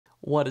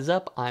What is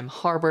up? I'm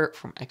Harbor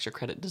from Extra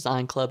Credit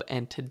Design Club,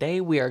 and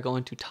today we are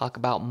going to talk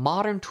about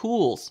modern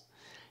tools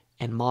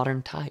and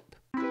modern type.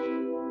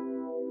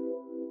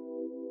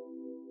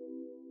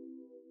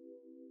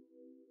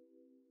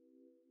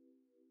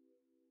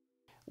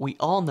 We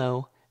all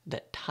know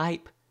that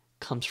type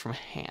comes from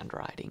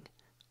handwriting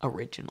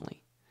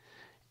originally.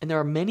 And there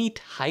are many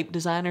type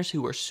designers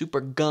who are super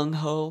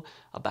gung-ho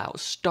about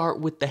start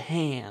with the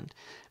hand,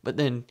 but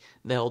then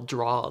they'll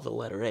draw the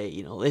letter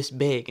A, this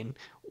big, and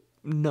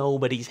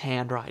nobody's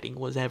handwriting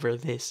was ever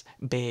this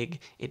big.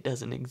 It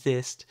doesn't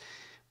exist.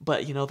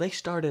 But, they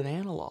started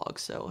analog,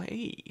 so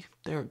hey,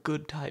 they're a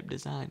good type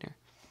designer.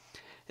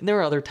 And there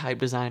are other type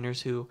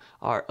designers who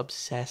are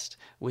obsessed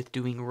with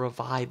doing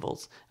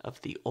revivals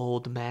of the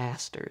old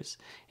masters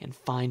and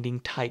finding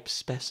type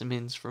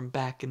specimens from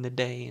back in the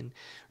day and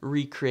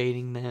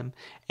recreating them.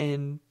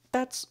 And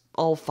that's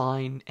all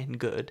fine and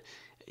good.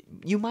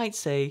 You might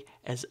say,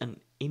 as an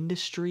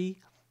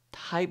industry,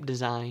 type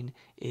design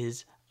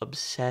is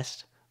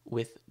obsessed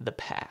with the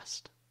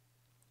past.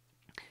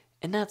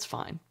 And that's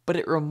fine, but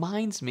it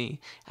reminds me,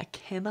 I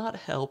cannot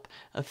help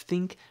but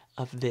think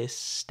of this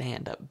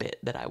stand-up bit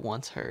that I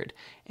once heard,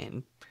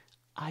 and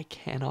I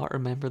cannot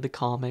remember the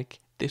comic.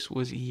 This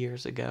was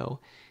years ago.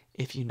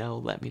 If you know,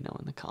 let me know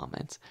in the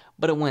comments.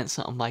 But it went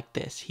something like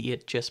this. He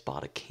had just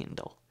bought a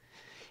Kindle,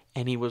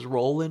 and he was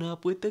rolling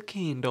up with the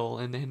Kindle,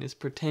 and then his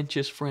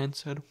pretentious friend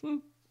said,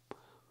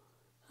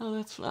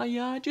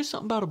 yeah, just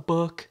something about a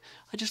book.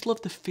 I just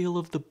love the feel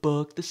of the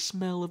book, the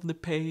smell of the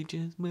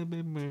pages.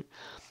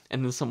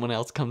 And then someone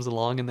else comes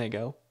along and they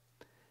go,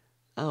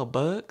 oh,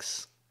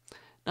 books?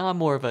 No, I'm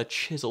more of a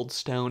chiseled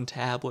stone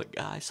tablet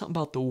guy. Something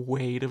about the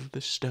weight of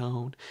the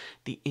stone,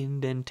 the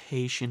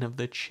indentation of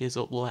the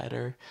chiseled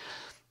letter.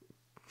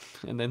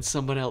 And then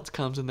someone else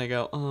comes and they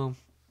go,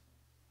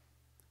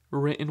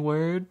 written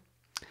word?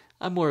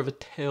 I'm more of a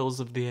Tales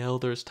of the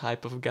Elders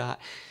type of guy.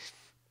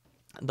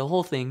 The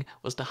whole thing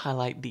was to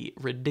highlight the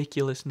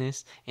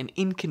ridiculousness and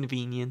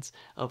inconvenience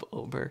of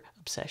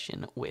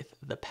over-obsession with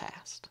the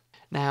past.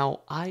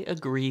 Now, I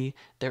agree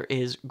there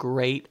is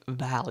great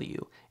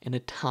value in a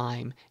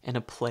time and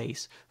a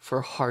place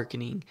for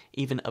hearkening,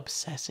 even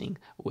obsessing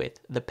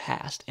with the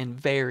past, and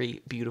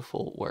very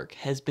beautiful work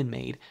has been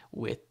made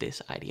with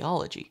this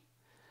ideology.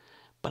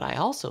 But I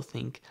also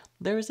think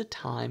there is a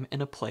time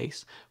and a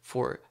place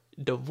for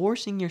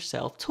divorcing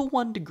yourself to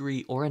one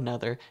degree or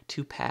another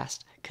to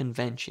past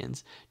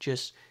conventions,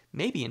 just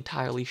maybe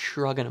entirely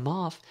shrugging them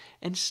off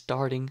and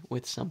starting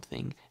with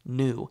something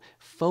new,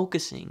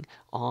 focusing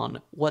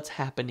on what's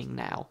happening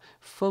now,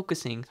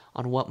 focusing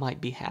on what might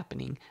be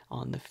happening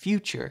on the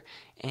future,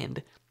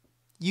 and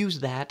use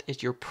that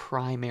as your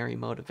primary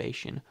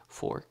motivation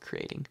for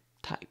creating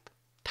type.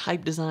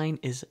 Type design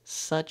is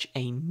such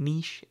a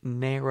niche,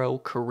 narrow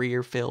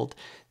career field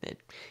that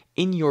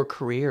in your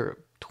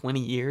career,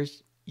 20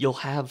 years, you'll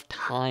have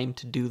time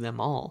to do them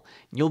all.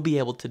 You'll be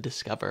able to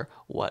discover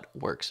what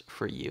works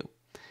for you.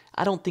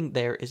 I don't think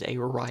there is a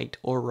right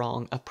or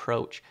wrong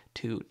approach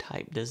to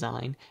type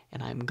design,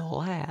 and I'm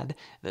glad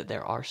that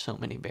there are so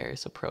many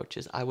various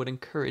approaches. I would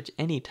encourage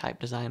any type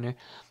designer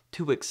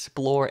to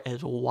explore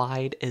as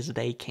wide as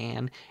they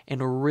can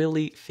and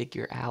really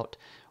figure out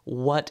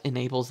what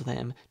enables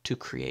them to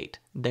create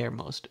their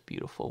most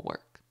beautiful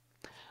work.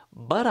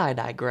 But I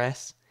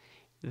digress.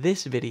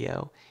 This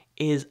video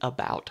is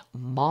about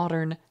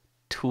modern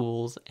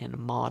tools and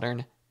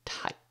modern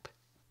type.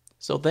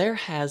 So there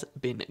has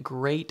been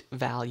great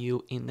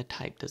value in the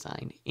type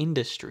design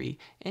industry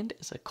and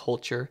as a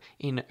culture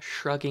in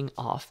shrugging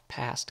off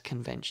past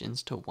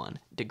conventions to one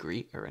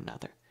degree or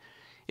another.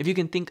 If you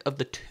can think of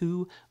the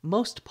two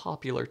most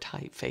popular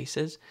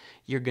typefaces,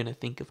 you're going to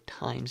think of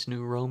Times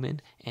New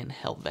Roman and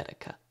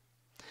Helvetica.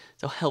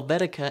 So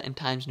Helvetica and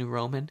Times New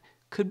Roman,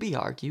 could be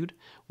argued,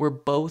 were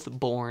both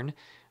born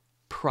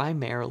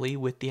primarily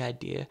with the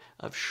idea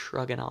of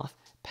shrugging off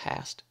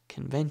past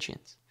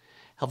conventions.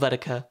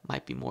 Helvetica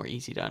might be more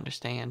easy to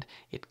understand.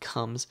 It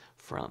comes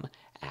from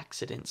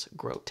Accidents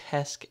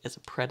Grotesque as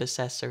a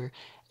predecessor.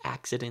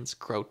 Accidents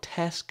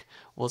Grotesque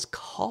was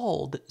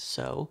called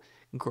so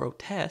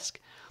grotesque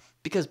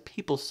because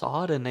people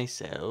saw it and they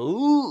said,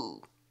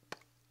 ooh,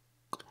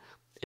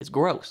 it's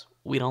gross.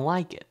 We don't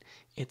like it.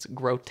 It's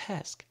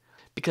grotesque.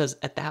 Because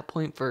at that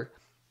point for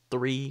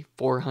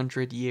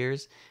 300-400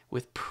 years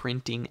with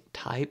printing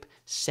type,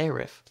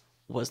 serif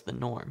was the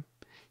norm.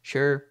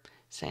 Sure,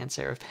 sans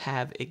serif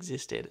have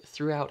existed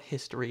throughout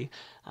history.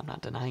 I'm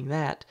not denying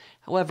that.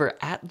 However,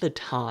 at the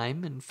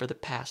time and for the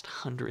past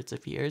hundreds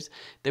of years,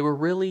 they were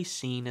really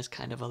seen as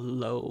kind of a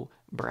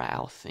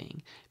low-brow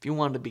thing. If you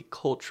wanted to be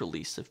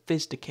culturally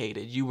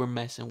sophisticated, you were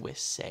messing with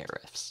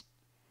serifs.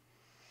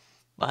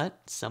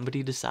 But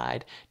somebody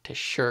decided to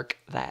shirk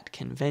that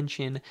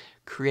convention,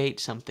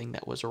 create something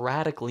that was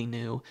radically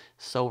new,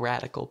 so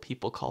radical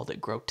people called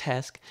it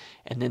grotesque,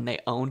 and then they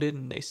owned it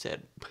and they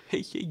said, hey,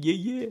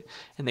 yeah,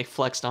 and they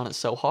flexed on it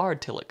so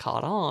hard till it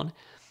caught on,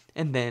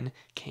 and then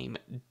came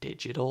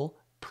digital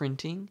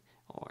printing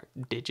or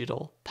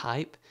digital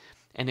type,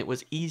 And it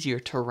was easier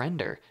to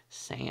render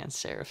sans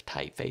serif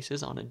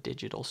typefaces on a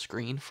digital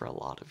screen for a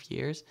lot of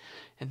years,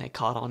 and they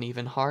caught on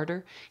even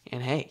harder.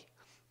 And hey,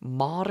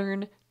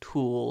 modern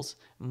tools,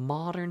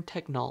 modern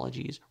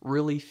technologies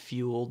really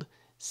fueled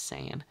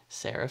sans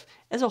serif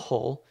as a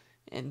whole,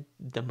 and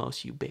the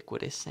most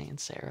ubiquitous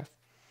sans serif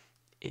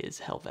is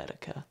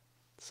Helvetica.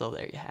 So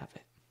there you have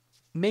it.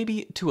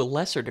 Maybe to a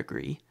lesser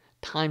degree,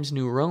 Times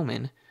New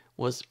Roman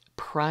was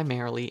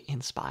primarily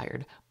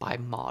inspired by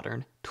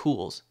modern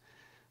tools.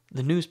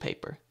 The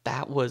newspaper,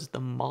 that was the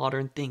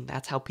modern thing.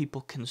 That's how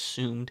people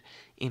consumed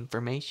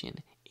information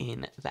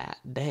in that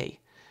day.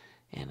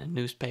 And a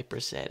newspaper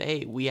said,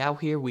 hey, we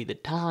out here, we the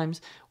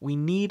Times, we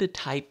need a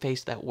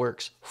typeface that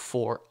works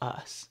for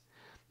us.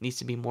 It needs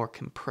to be more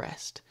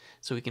compressed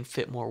so we can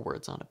fit more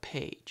words on a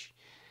page.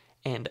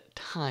 And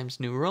Times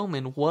New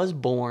Roman was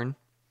born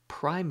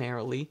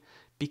primarily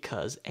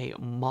because a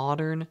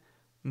modern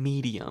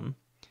medium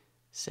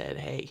said,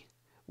 hey,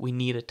 we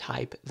need a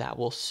type that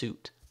will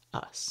suit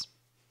us.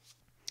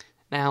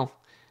 Now,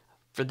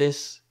 for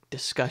this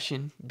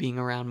discussion being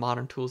around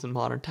modern tools and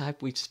modern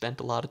type, we've spent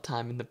a lot of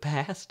time in the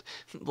past.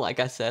 Like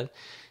I said,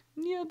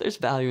 there's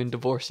value in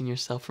divorcing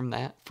yourself from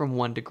that, from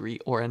one degree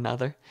or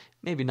another.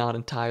 Maybe not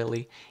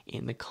entirely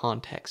in the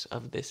context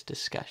of this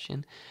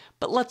discussion.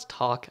 But let's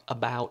talk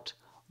about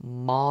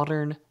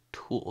modern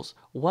tools.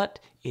 What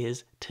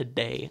is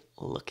today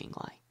looking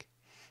like?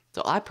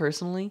 So I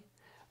personally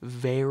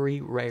very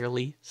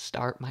rarely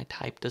start my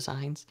type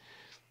designs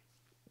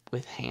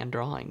with hand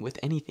drawing, with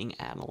anything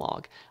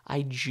analog.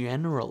 I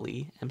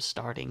generally am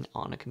starting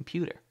on a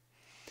computer.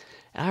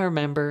 And I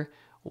remember,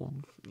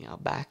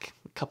 back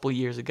a couple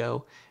years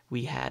ago,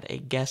 we had a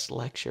guest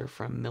lecture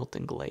from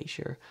Milton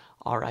Glacier,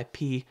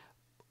 RIP,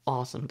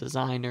 awesome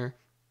designer,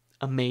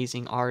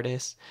 amazing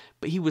artist,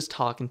 but he was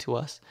talking to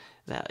us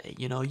that,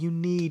 you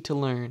need to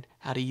learn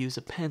how to use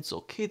a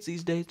pencil. Kids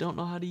these days don't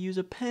know how to use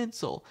a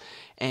pencil.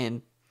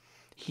 And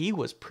he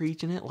was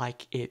preaching it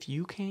like, if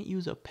you can't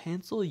use a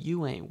pencil,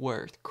 you ain't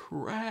worth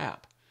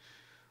crap.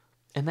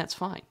 And that's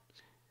fine.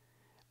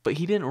 But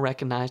he didn't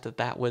recognize that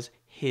that was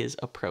his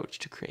approach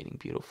to creating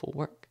beautiful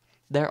work.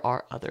 There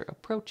are other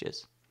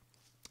approaches.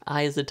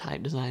 I, as a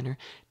type designer,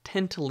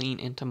 tend to lean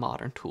into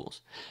modern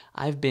tools.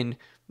 I've been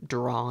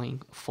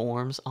drawing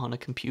forms on a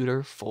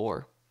computer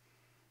for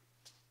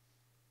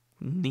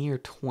near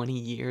 20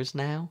 years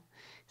now,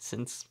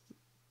 since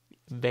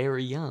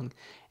very young,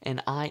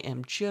 and I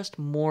am just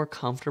more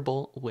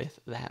comfortable with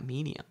that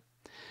medium.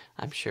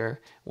 I'm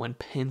sure when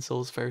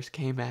pencils first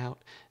came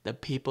out, the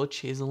people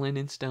chiseling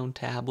in stone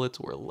tablets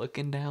were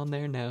looking down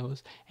their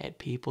nose at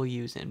people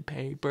using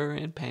paper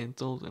and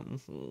pencils, and,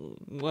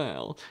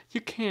 well,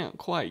 you can't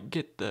quite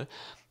get the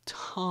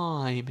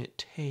time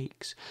it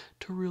takes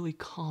to really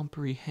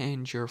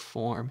comprehend your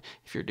form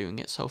if you're doing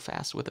it so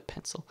fast with a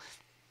pencil.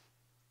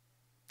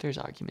 There's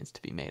arguments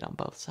to be made on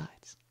both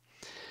sides.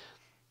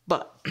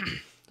 But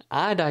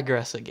I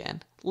digress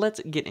again. Let's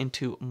get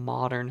into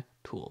modern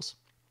tools.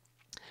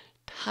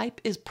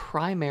 Type is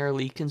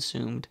primarily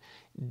consumed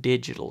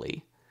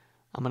digitally.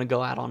 I'm going to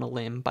go out on a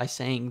limb by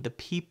saying the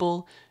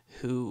people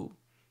who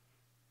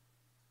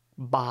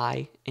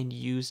buy and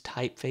use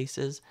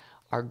typefaces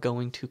are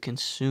going to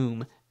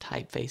consume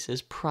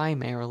typefaces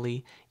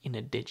primarily in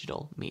a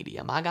digital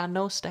medium. I got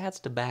no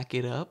stats to back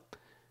it up.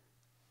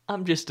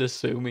 I'm just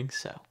assuming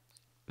so.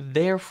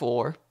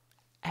 Therefore,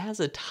 as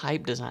a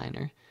type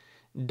designer,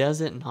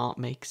 does it not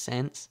make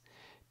sense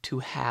to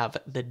have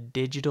the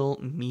digital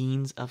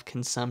means of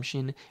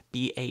consumption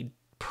be a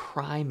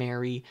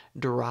primary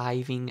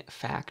driving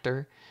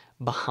factor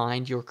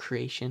behind your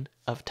creation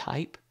of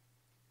type?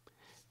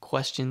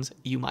 Questions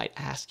you might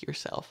ask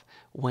yourself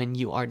when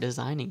you are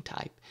designing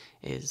type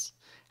is,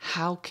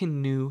 how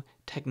can new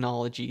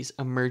technologies,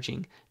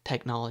 emerging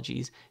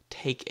technologies,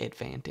 take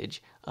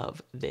advantage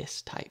of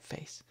this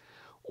typeface?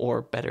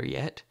 Or better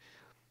yet,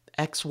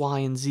 X, Y,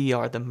 and Z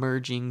are the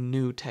merging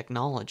new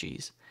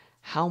technologies.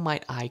 How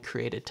might I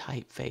create a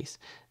typeface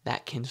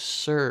that can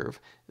serve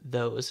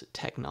those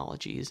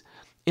technologies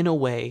in a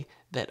way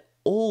that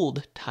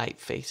old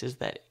typefaces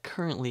that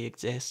currently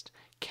exist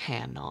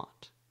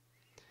cannot?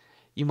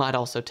 You might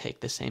also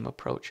take the same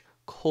approach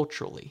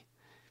culturally,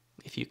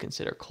 if you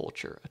consider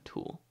culture a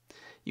tool.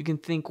 You can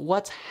think,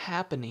 what's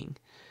happening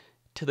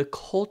to the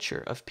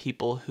culture of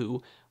people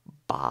who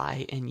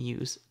buy and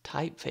use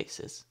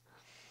typefaces?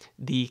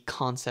 The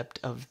concept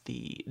of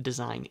the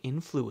design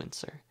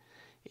influencer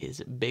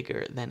is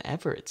bigger than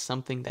ever. It's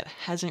something that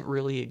hasn't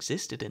really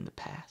existed in the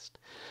past.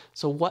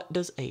 So what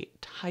does a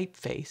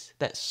typeface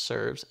that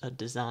serves a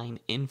design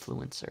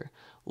influencer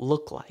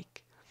look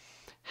like?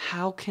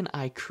 How can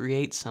I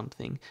create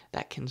something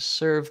that can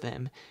serve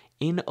them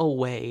in a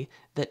way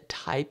that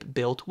type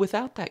built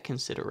without that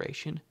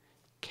consideration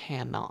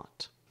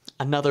cannot?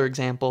 Another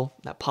example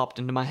that popped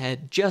into my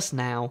head just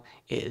now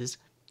is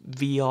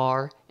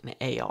VR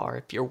and AR.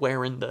 If you're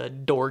wearing the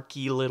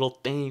dorky little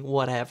thing,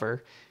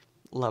 whatever,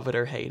 love it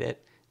or hate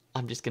it,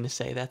 I'm just going to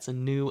say that's a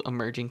new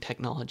emerging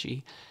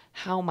technology.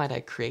 How might I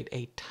create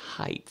a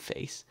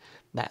typeface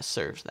that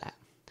serves that?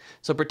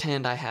 So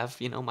pretend I have,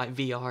 my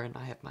VR and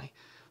I have my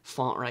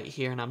font right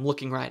here and I'm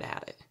looking right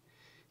at it.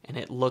 And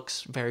it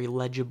looks very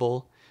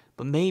legible,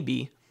 but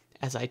maybe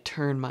as I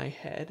turn my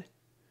head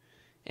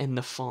and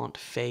the font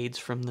fades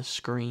from the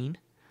screen,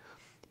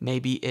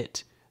 maybe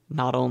it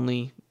not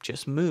only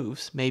just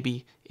moves,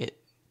 maybe it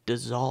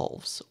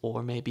dissolves,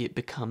 or maybe it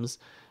becomes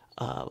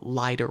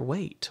lighter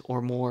weight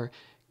or more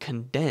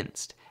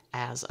condensed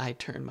as I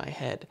turn my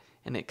head,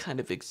 and it kind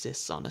of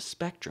exists on a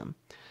spectrum.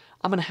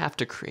 I'm going to have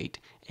to create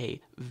a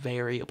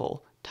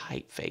variable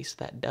typeface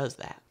that does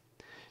that.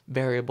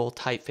 Variable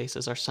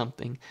typefaces are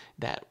something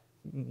that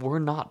were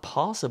not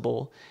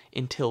possible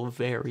until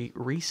very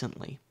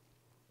recently,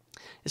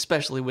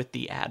 especially with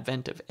the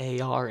advent of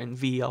AR and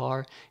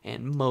VR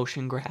and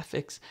motion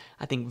graphics.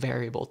 I think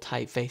variable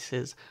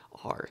typefaces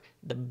are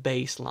the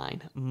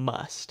baseline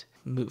must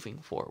moving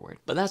forward.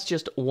 But that's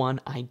just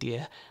one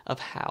idea of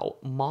how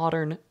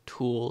modern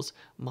tools,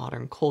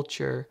 modern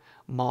culture,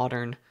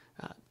 modern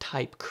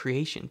type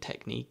creation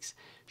techniques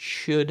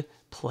should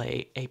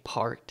play a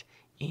part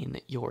in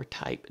your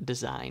type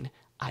design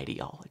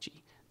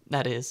ideology.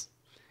 That is,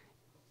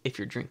 if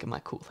you're drinking my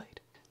Kool-Aid.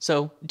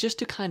 So just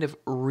to kind of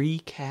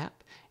recap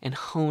and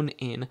hone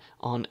in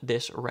on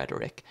this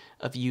rhetoric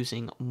of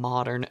using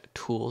modern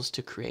tools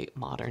to create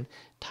modern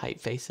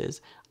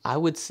typefaces, I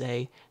would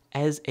say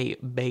as a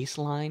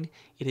baseline,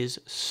 it is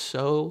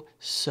so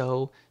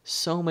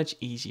much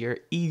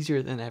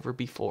easier than ever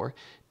before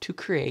to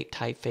create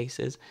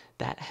typefaces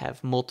that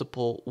have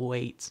multiple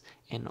weights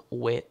and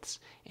widths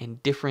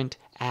and different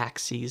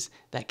axes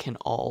that can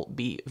all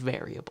be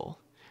variable.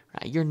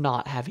 Right? You're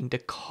not having to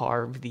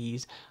carve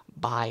these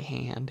by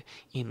hand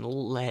in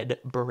lead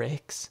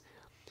bricks.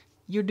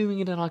 You're doing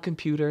it on a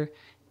computer,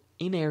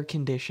 in air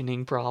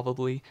conditioning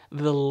probably.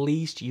 The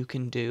least you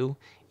can do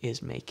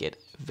is make it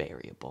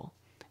variable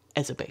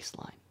as a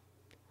baseline.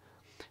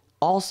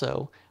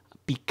 Also,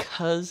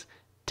 because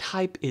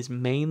type is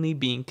mainly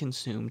being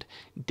consumed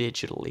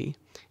digitally,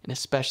 and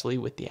especially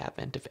with the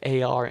advent of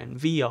AR and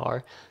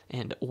VR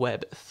and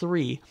Web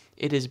 3,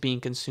 it is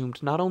being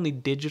consumed not only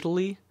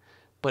digitally,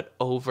 but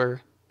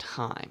over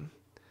time.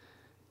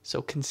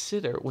 So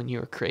consider when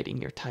you're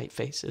creating your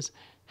typefaces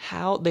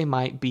how they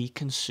might be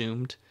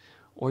consumed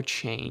or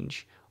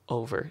change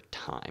over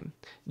time.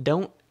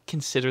 Don't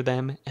consider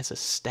them as a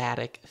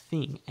static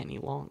thing any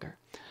longer.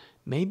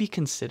 Maybe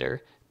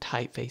consider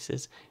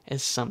typefaces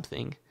as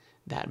something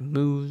that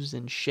moves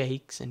and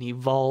shakes and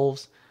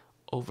evolves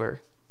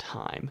over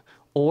time,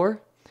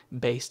 or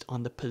based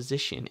on the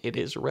position it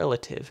is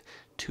relative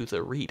to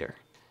the reader.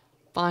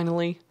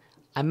 Finally,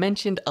 I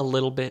mentioned a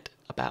little bit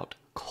about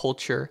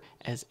culture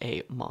as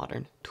a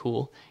modern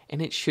tool,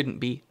 and it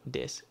shouldn't be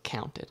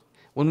discounted.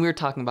 When we were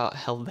talking about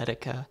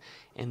Helvetica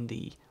and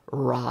the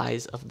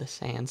rise of the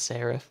sans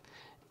serif,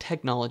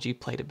 technology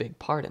played a big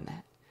part in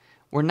that.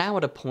 We're now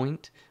at a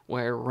point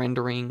where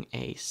rendering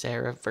a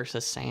serif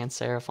versus sans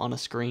serif on a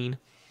screen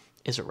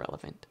is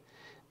irrelevant.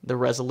 The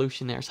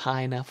resolution there is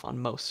high enough on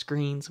most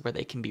screens where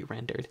they can be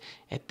rendered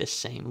at the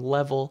same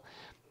level,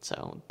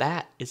 so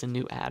that is a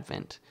new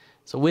advent.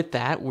 So with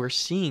that, we're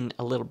seeing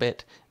a little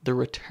bit the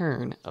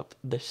return of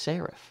the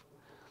serif.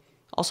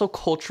 Also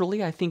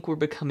culturally, I think we're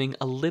becoming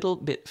a little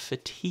bit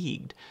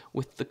fatigued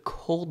with the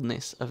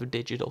coldness of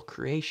digital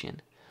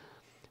creation.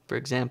 For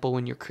example,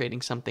 when you're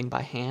creating something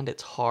by hand,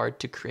 it's hard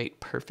to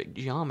create perfect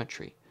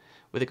geometry.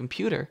 With a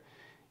computer,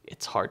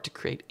 it's hard to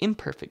create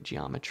imperfect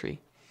geometry.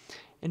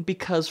 And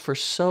because for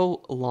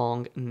so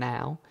long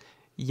now,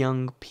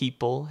 young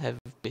people have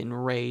been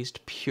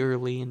raised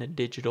purely in a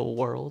digital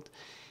world,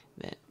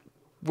 that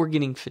we're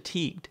getting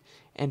fatigued,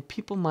 and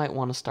people might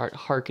want to start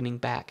hearkening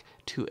back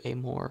to a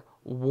more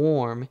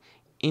warm,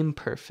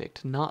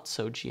 imperfect, not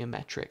so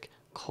geometric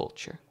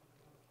culture.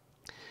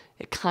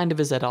 It kind of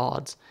is at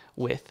odds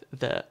with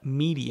the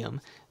medium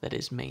that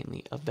is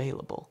mainly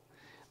available.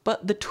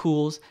 But the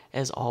tools,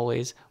 as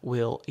always,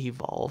 will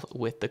evolve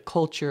with the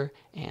culture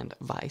and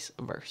vice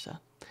versa.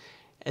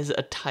 As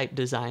a type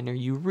designer,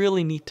 you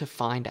really need to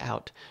find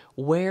out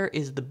where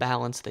is the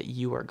balance that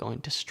you are going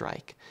to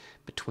strike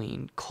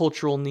between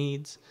cultural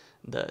needs,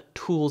 the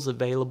tools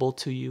available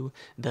to you,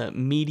 the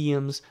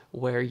mediums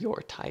where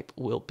your type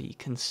will be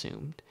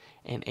consumed.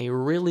 And a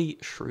really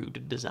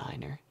shrewd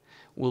designer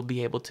will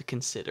be able to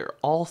consider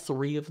all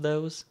three of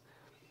those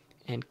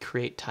and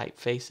create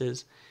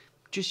typefaces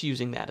just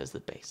using that as the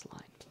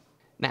baseline.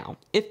 Now,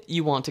 if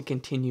you want to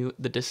continue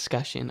the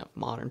discussion of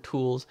modern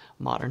tools,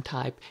 modern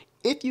type,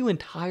 if you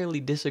entirely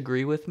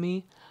disagree with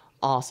me,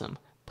 awesome.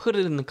 Put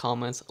it in the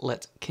comments.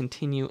 Let's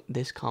continue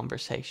this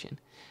conversation.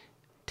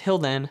 Till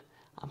then,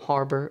 I'm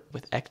Harbor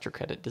with Extra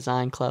Credit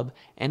Design Club,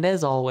 and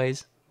as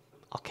always,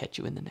 I'll catch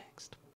you in the next.